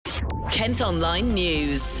Kent Online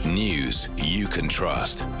News. News you can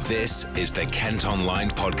trust. This is the Kent Online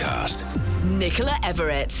Podcast. Nicola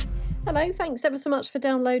Everett. Hello, thanks ever so much for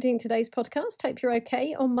downloading today's podcast. Hope you're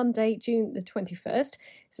okay on Monday, June the 21st.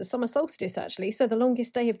 It's a summer solstice, actually, so the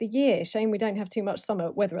longest day of the year. Shame we don't have too much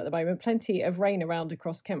summer weather at the moment. Plenty of rain around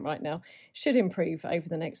across Kent right now. Should improve over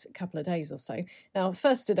the next couple of days or so. Now,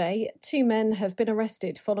 first today, 2 men have been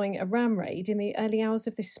arrested following a ram raid in the early hours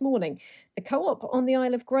of this morning. The co-op on the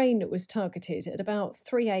Isle of Grain was targeted at about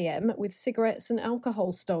 3 a.m. with cigarettes and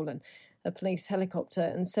alcohol stolen. A police helicopter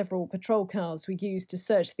and several patrol cars were used to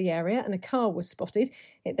search the area and a car was spotted.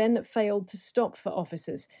 It then failed to stop for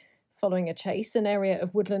officers. Following a chase, an area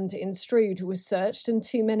of woodland in Strood was searched and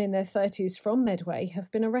 2 men in their 30s from Medway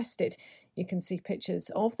have been arrested. You can see pictures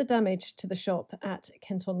of the damage to the shop at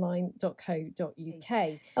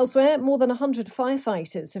kentonline.co.uk. Elsewhere, more than 100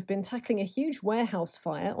 firefighters have been tackling a huge warehouse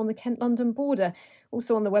fire on the Kent-London border.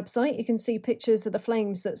 Also on the website, you can see pictures of the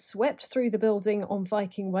flames that swept through the building on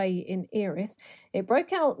Viking Way in Erith. It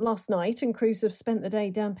broke out last night and crews have spent the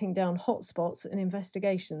day damping down hotspots, and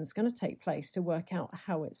investigations going to take place to work out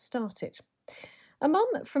how it started. A mum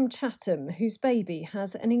from Chatham whose baby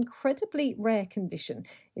has an incredibly rare condition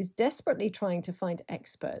is desperately trying to find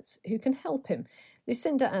experts who can help him.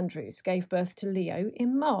 Lucinda Andrews gave birth to Leo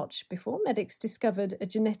in March before medics discovered a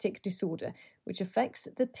genetic disorder which affects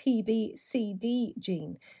the TBCD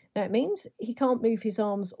gene. Now, it means he can't move his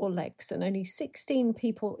arms or legs, and only 16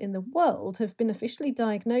 people in the world have been officially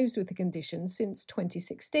diagnosed with the condition since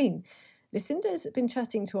 2016. Lucinda's been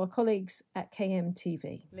chatting to our colleagues at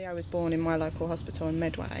KMTV. Leo was born in my local hospital in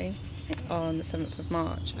Medway on the 7th of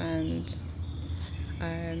March, and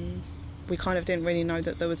we kind of didn't really know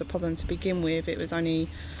that there was a problem to begin with. It was only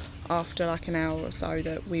after like an hour or so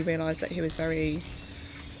that we realised that he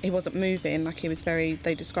wasn't moving,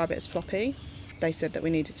 they describe it as floppy. They said that we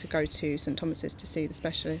needed to go to St Thomas's to see the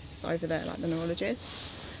specialists over there, like the neurologist.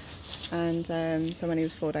 And so when he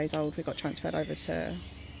was 4 days old, we got transferred over to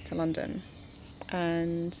London.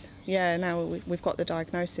 And yeah, now we've got the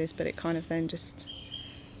diagnosis, but it kind of then just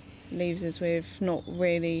leaves us with not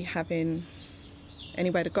really having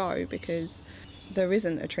anywhere to go because there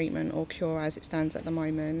isn't a treatment or cure as it stands at the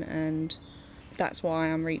moment. And that's why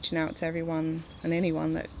I'm reaching out to everyone and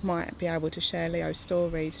anyone that might be able to share Leo's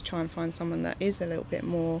story to try and find someone that is a little bit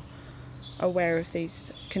more aware of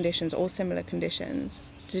these conditions or similar conditions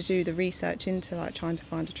to do the research into like trying to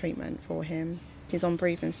find a treatment for him. He's on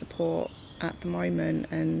breathing support at the moment,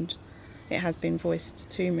 and it has been voiced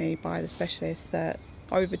to me by the specialist that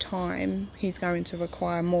over time he's going to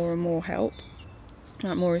require more and more help,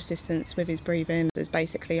 like more assistance with his breathing. There's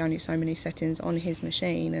basically only so many settings on his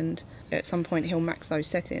machine, and at some point he'll max those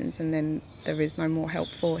settings and then there is no more help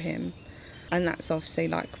for him. And that's obviously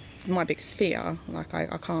like my biggest fear. Like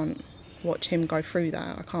I can't watch him go through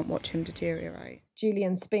that. I can't watch him deteriorate.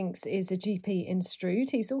 Julian Spinks is a GP in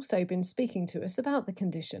Strood. He's also been speaking to us about the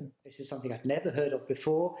condition. This is something I'd never heard of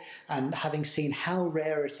before, and having seen how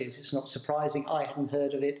rare it is, it's not surprising I hadn't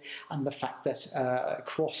heard of it, and the fact that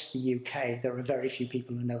across the UK there are very few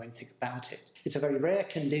people who know anything about it. It's a very rare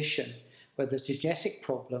condition where there's a genetic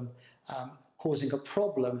problem causing a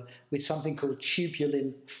problem with something called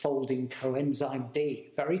tubulin folding coenzyme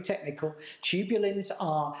B. Very technical. Tubulins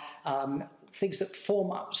are things that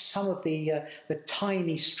form up some of the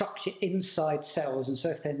tiny structure inside cells, and so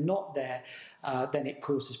if they're not there, then it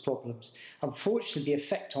causes problems. Unfortunately, the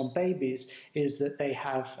effect on babies is that they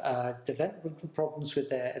have developmental problems with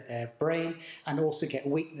their brain and also get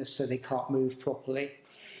weakness so they can't move properly.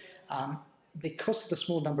 Because of the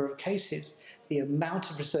small number of cases, the amount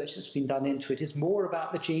of research that's been done into it is more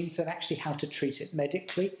about the genes than actually how to treat it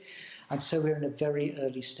medically. And so we're in a very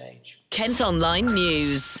early stage. Kent Online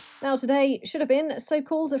News. Now, today should have been a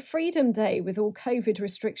so-called Freedom Day with all COVID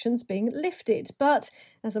restrictions being lifted. But,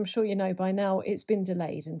 as I'm sure you know by now, it's been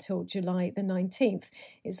delayed until July the 19th.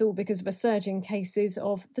 It's all because of a surge in cases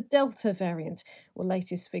of the Delta variant. Well,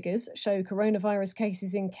 latest figures show coronavirus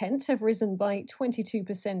cases in Kent have risen by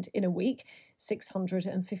 22% in a week.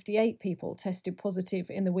 658 people tested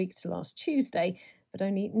positive in the week to last Tuesday, but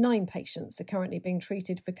only 9 patients are currently being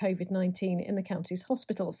treated for COVID-19 in the county's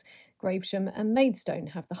hospitals. Gravesham and Maidstone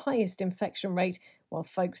have the highest infection rate, while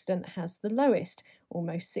Folkestone has the lowest.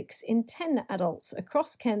 Almost 6 in 10 adults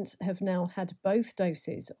across Kent have now had both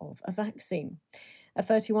doses of a vaccine. A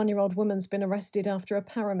 31-year-old woman's been arrested after a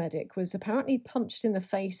paramedic was apparently punched in the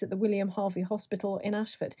face at the William Harvey Hospital in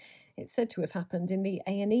Ashford. It's said to have happened in the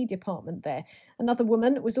A&E department there. Another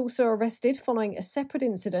woman was also arrested following a separate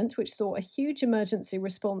incident which saw a huge emergency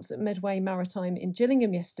response at Medway Maritime in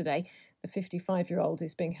Gillingham yesterday. The 55-year-old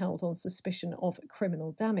is being held on suspicion of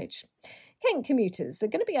criminal damage. Kent commuters are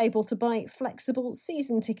going to be able to buy flexible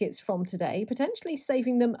season tickets from today, potentially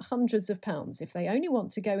saving them hundreds of pounds if they only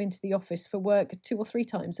want to go into the office for work 2 or 3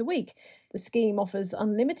 times a week. The scheme offers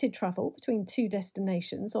unlimited travel between 2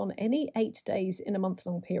 destinations on any 8 days in a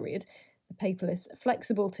month-long period. The paperless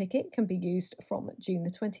flexible ticket can be used from June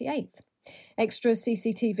the 28th. Extra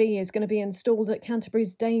CCTV is going to be installed at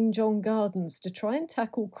Canterbury's Dane John Gardens to try and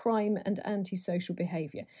tackle crime and antisocial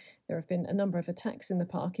behaviour. There have been a number of attacks in the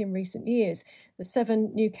park in recent years. The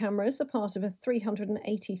 7 new cameras are part of a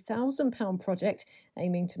 £380,000 project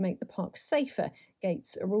aiming to make the park safer.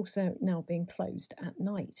 Gates are also now being closed at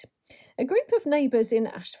night. A group of neighbours in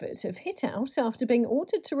Ashford have hit out after being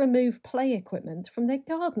ordered to remove play equipment from their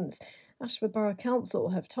gardens. Ashford Borough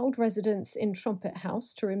Council have told residents in Trumpet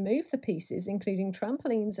House to remove the pieces, including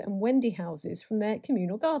trampolines and Wendy houses, from their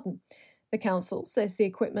communal garden. The council says the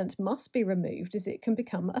equipment must be removed as it can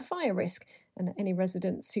become a fire risk, and any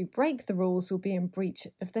residents who break the rules will be in breach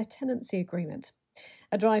of their tenancy agreement.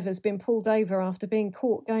 A driver's been pulled over after being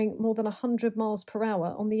caught going more than 100 miles per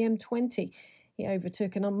hour on the M20. He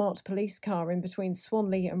overtook an unmarked police car in between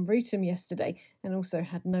Swanley and Rootham yesterday and also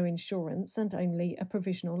had no insurance and only a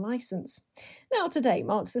provisional licence. Now today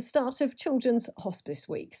marks the start of Children's Hospice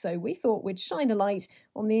Week, so we thought we'd shine a light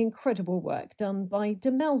on the incredible work done by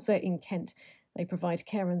Demelza in Kent. They provide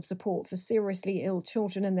care and support for seriously ill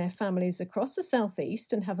children and their families across the South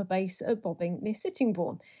East and have a base at Bobbing near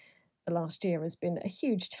Sittingbourne. The last year has been a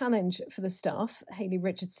huge challenge for the staff. Hayley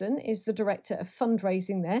Richardson is the Director of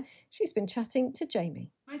Fundraising there. She's been chatting to Jamie.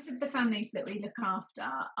 Most of the families that we look after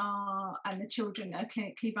and the children are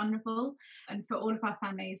clinically vulnerable. And for all of our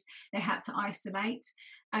families, they had to isolate.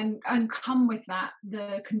 And come with that,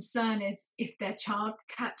 the concern is if their child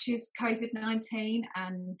catches COVID-19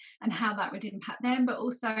 and how that would impact them, but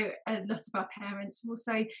also a lot of our parents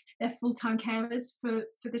also, they're full-time carers for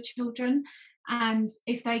the children. And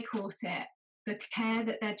if they caught it, the care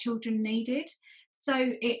that their children needed.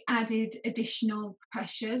 So it added additional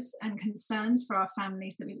pressures and concerns for our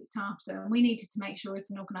families that we looked after. And we needed to make sure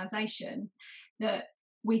as an organisation that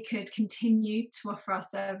we could continue to offer our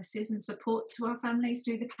services and support to our families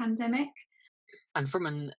through the pandemic. And from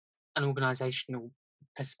an organisational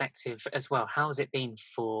perspective as well, how has it been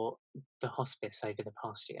for the hospice over the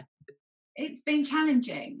past year? It's been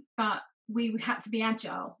challenging, but we had to be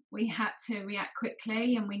agile. We had to react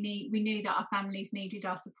quickly, and we knew that our families needed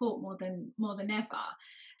our support more than ever.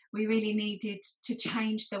 We really needed to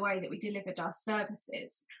change the way that we delivered our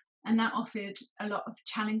services, and that offered a lot of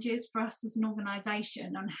challenges for us as an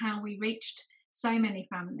organisation on how we reached so many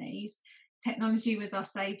families. Technology was our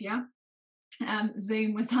saviour.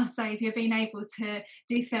 Zoom was our saviour, being able to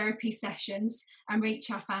do therapy sessions and reach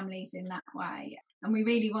our families in that way. And we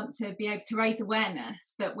really want to be able to raise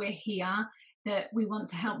awareness that we're here, that we want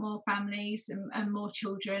to help more families and more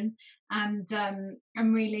children, and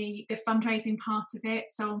really the fundraising part of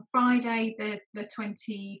it. So on Friday, the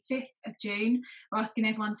 25th of June, we're asking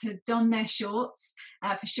everyone to don their shorts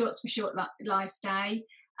for Short Lives Day.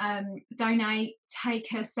 Donate,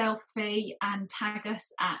 take a selfie and tag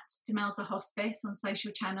us at Demelza Hospice on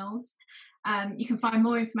social channels. You can find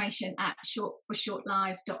more information at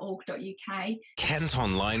forshortlives.org.uk. Kent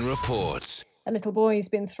Online reports. A little boy's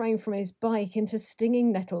been thrown from his bike into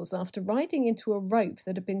stinging nettles after riding into a rope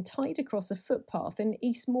that had been tied across a footpath in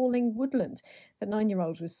East Malling Woodland. The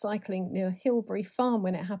 9-year-old was cycling near Hilbury Farm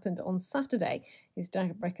when it happened on Saturday. His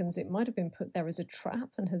dad reckons it might have been put there as a trap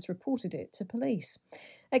and has reported it to police.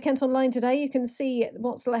 At Kent Online today, you can see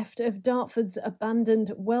what's left of Dartford's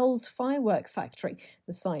abandoned Wells Firework Factory.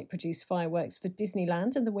 The site produced fireworks for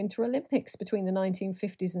Disneyland and the Winter Olympics between the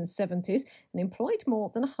 1950s and 70s and employed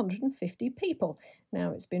more than 150 people.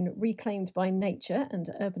 Now it's been reclaimed by nature, and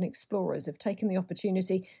urban explorers have taken the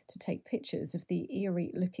opportunity to take pictures of the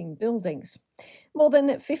eerie-looking buildings. More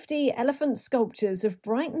than 50 elephant sculptures have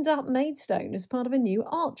brightened up Maidstone as part of a new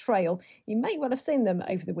art trail. You may well have seen them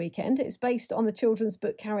over the weekend. It's based on the children's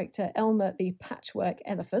book character Elmer the Patchwork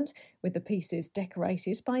Elephant, with the pieces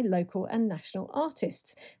decorated by local and national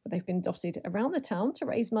artists. But they've been dotted around the town to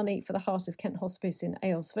raise money for the Heart of Kent Hospice in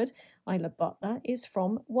Aylesford. Isla Butler is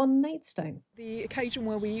from One Maidstone. The occasion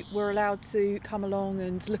where we were allowed to come along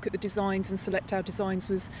and look at the designs and select our designs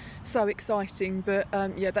was so exciting, but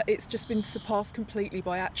it's just been surpassed completely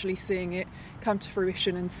by actually seeing it come to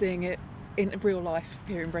fruition and seeing it in real life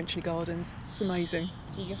here in Brenchley Gardens. It's amazing.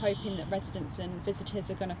 So you're hoping that residents and visitors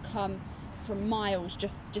are going to come from miles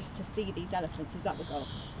just to see these elephants, is that the goal?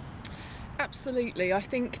 Absolutely. I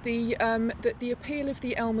think the appeal of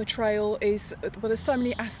the Elmer Trail is, well, there's so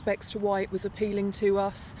many aspects to why it was appealing to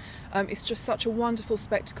us. It's just such a wonderful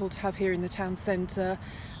spectacle to have here in the town centre,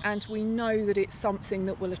 and we know that it's something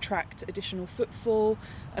that will attract additional footfall,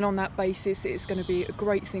 and on that basis it's going to be a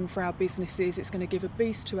great thing for our businesses. It's going to give a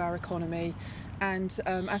boost to our economy, and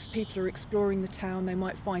as people are exploring the town, they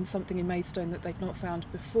might find something in Maidstone that they've not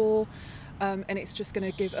found before. And it's just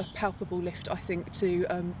going to give a palpable lift, I think,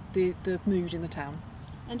 to the mood in the town.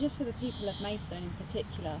 And just for the people of Maidstone in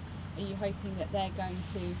particular, are you hoping that they're going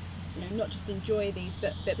to, not just enjoy these,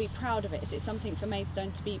 but be proud of it? Is it something for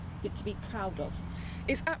Maidstone to be proud of?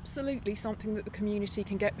 It's absolutely something that the community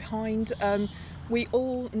can get behind. We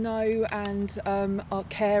all know and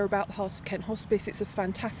care about the Heart of Kent Hospice. It's a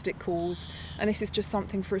fantastic cause, and this is just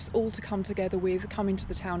something for us all to come together with, come into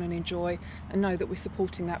the town and enjoy, and know that we're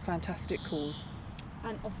supporting that fantastic cause.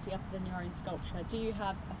 And obviously, other than your own sculpture, do you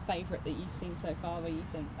have a favourite that you've seen so far where you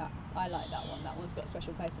think that I like that one's got a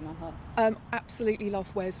special place in my heart? Absolutely love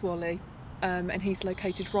Where's Wally. And he's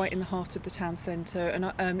located right in the heart of the town centre,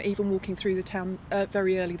 and even walking through the town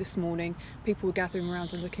very early this morning, people were gathering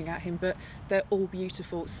around and looking at him, but they're all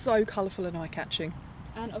beautiful, so colourful and eye-catching.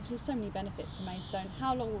 And obviously so many benefits to Maidstone.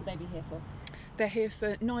 How long will they be here for? They're here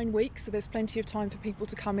for 9 weeks, so there's plenty of time for people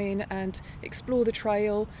to come in and explore the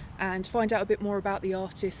trail and find out a bit more about the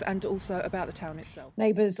artists and also about the town itself.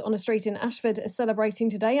 Neighbours on a street in Ashford are celebrating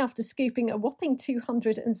today after scooping a whopping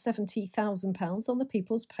 £270,000 on the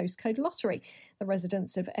People's Postcode Lottery. The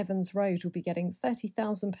residents of Evans Road will be getting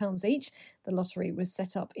 £30,000 each. The lottery was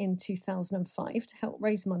set up in 2005 to help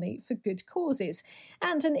raise money for good causes.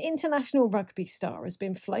 And an international rugby star has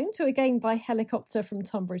been flown to a game by helicopter from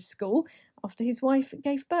Tunbridge School after his wife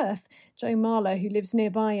gave birth. Joe Marler, who lives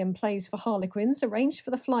nearby and plays for Harlequins, arranged for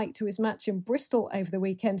the flight to his match in Bristol over the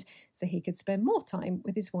weekend so he could spend more time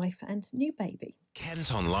with his wife and new baby.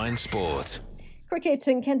 Kent Online Sport. Cricket,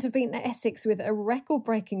 and Kent have beaten Essex with a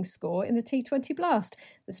record-breaking score in the T20 Blast.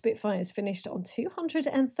 The Spitfires finished on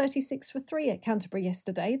 236 for 3 at Canterbury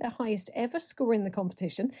yesterday, their highest ever score in the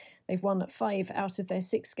competition. They've won 5 out of their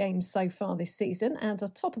 6 games so far this season and are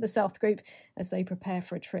top of the South Group as they prepare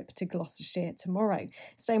for a trip to Gloucestershire tomorrow.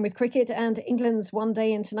 Staying with cricket, and England's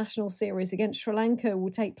one-day international series against Sri Lanka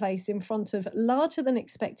will take place in front of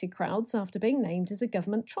larger-than-expected crowds after being named as a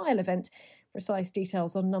government trial event. Precise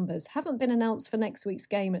details on numbers haven't been announced for next week's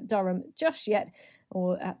game at Durham just yet,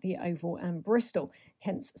 or at the Oval and Bristol.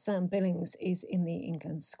 Kent's Sam Billings is in the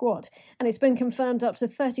England squad. And it's been confirmed up to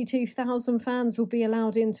 32,000 fans will be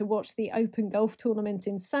allowed in to watch the Open Golf Tournament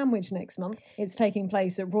in Sandwich next month. It's taking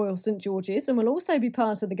place at Royal St George's and will also be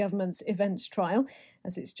part of the government's events trial,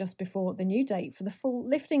 as it's just before the new date for the full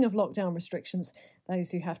lifting of lockdown restrictions.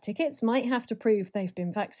 Those who have tickets might have to prove they've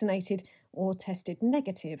been vaccinated or tested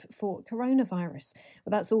negative for coronavirus.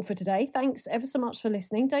 Well, that's all for today. Thanks ever so much for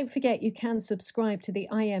listening. Don't forget you can subscribe to the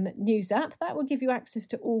IM News app. That will give you access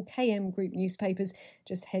to all KM Group newspapers.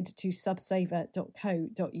 Just head to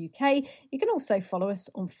subsaver.co.uk. You can also follow us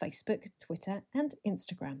on Facebook, Twitter and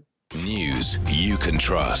Instagram. News you can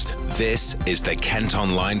trust. This is the Kent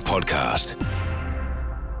Online Podcast.